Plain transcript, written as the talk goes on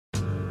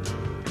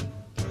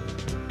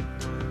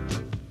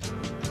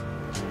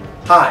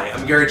Hi,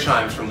 I'm Gary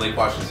Chimes from Lake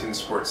Washington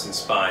Sports and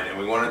Spine, and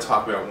we want to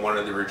talk about one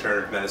of the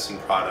regenerative medicine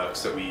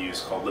products that we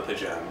use called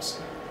Lipogems.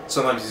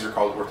 Sometimes these are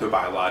called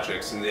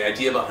orthobiologics, and the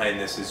idea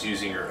behind this is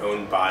using your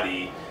own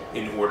body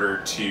in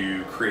order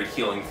to create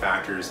healing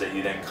factors that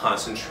you then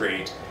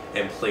concentrate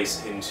and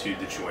place into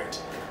the joint.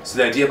 So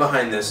the idea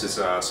behind this is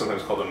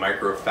sometimes called a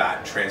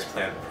micro-fat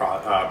transplant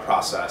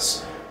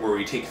process, where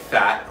we take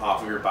fat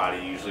off of your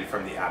body, usually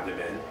from the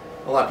abdomen.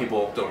 A lot of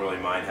people don't really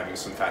mind having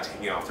some fat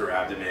taken off their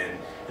abdomen,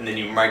 and then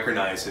you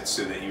micronize it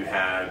so that you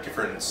have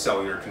different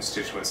cellular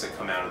constituents that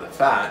come out of the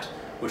fat,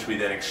 which we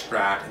then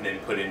extract and then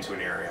put into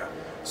an area.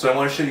 So I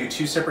want to show you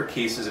two separate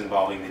cases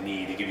involving the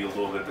knee to give you a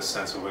little bit of a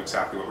sense of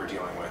exactly what we're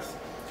dealing with.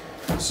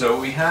 So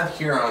what we have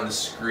here on the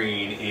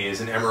screen is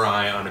an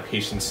MRI on a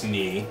patient's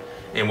knee,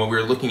 and what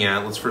we're looking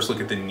at, let's first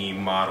look at the knee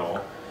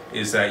model,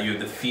 is that you have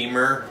the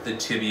femur, the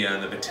tibia,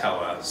 and the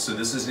patella. So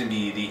this is going to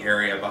be the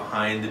area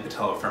behind the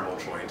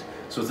patellofemoral joint.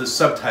 So it's a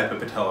subtype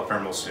of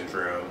patellofemoral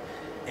syndrome,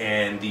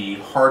 and the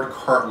hard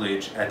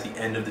cartilage at the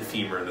end of the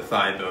femur, the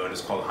thigh bone,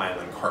 is called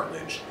hyaline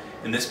cartilage.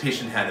 And this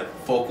patient had a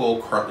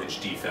focal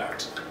cartilage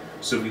defect.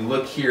 So if we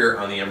look here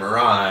on the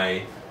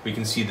MRI, we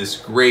can see this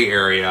gray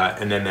area,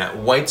 and then that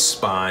white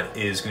spot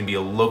is going to be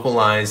a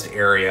localized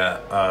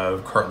area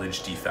of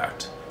cartilage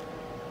defect.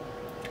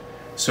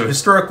 So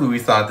historically, we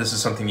thought this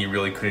is something you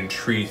really couldn't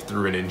treat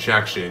through an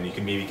injection. You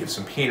can maybe give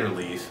some pain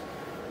relief.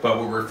 But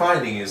what we're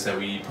finding is that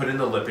we put in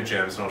the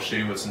Lipogems, and I'll show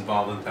you what's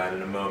involved with that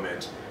in a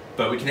moment.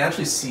 But we can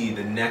actually see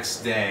the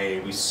next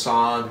day, we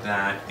saw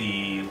that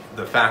the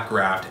fat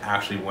graft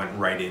actually went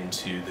right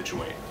into the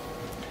joint,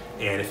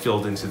 and it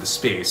filled into the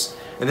space.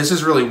 And this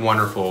is really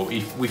wonderful.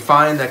 We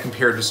find that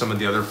compared to some of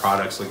the other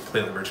products like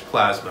platelet-rich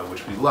plasma,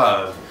 which we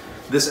love,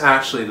 this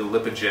actually, the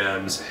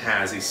Lipogems,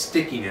 has a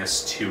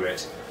stickiness to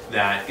it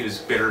that gives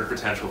better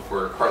potential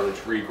for cartilage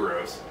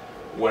regrowth.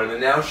 What I'm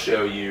going to now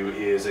show you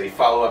is a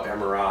follow-up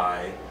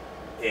MRI,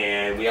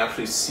 and we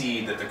actually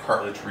see that the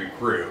cartilage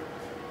regrew.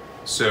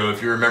 So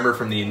if you remember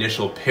from the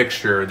initial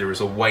picture, there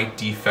was a white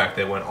defect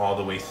that went all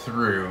the way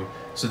through.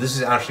 So this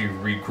is actually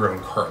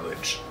regrown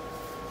cartilage.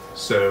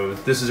 So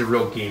this is a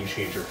real game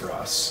changer for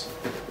us.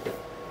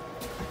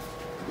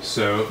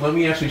 So let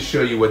me actually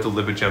show you what the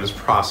Lipogems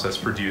process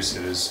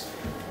produces.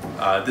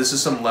 This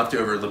is some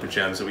leftover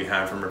Lipogems that we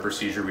have from a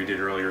procedure we did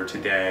earlier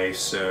today.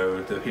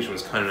 So the patient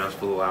was kind enough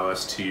to allow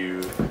us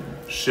to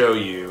show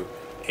you,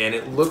 and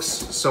it looks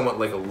somewhat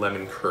like a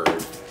lemon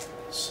curd.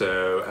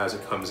 So as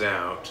it comes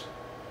out,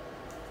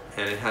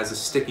 and it has a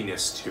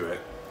stickiness to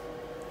it.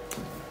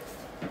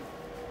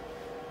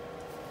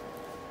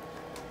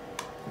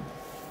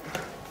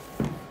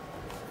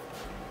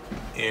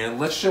 And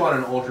let's show on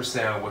an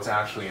ultrasound what's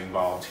actually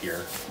involved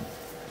here.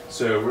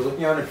 So we're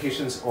looking at a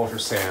patient's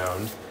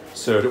ultrasound.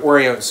 So to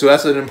orient, so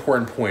that's an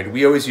important point.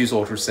 We always use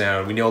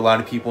ultrasound. We know a lot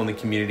of people in the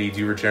community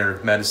do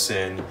regenerative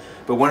medicine,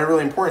 but one of the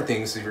really important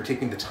things is if you're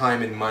taking the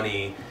time and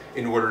money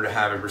in order to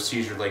have a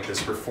procedure like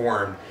this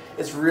performed,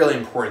 it's really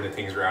important that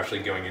things are actually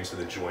going into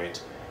the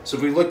joint. So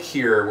if we look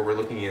here, what we're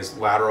looking at is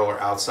lateral or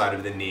outside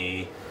of the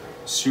knee,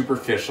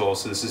 superficial,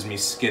 so this is me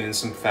skin and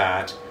some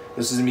fat.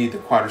 This is me the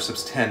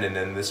quadriceps tendon,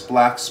 and this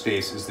black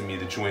space is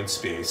the joint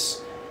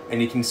space.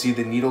 And you can see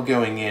the needle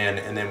going in,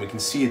 and then we can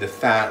see the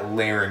fat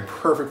layering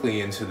perfectly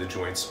into the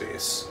joint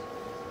space.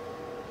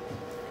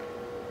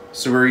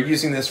 So we're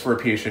using this for a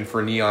patient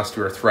for knee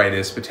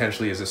osteoarthritis,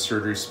 potentially as a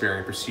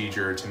surgery-sparing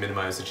procedure to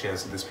minimize the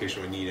chance that this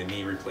patient would need a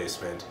knee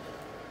replacement.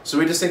 So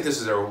we just think this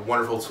is a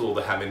wonderful tool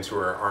to have into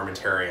our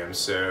armamentarium.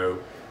 So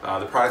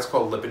the product's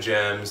called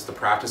Lipogems, the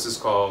practice is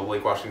called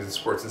Lake Washington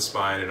Sports and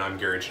Spine, and I'm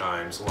Gary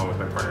Chimes, along with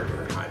my partner,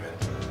 Gary Hyman.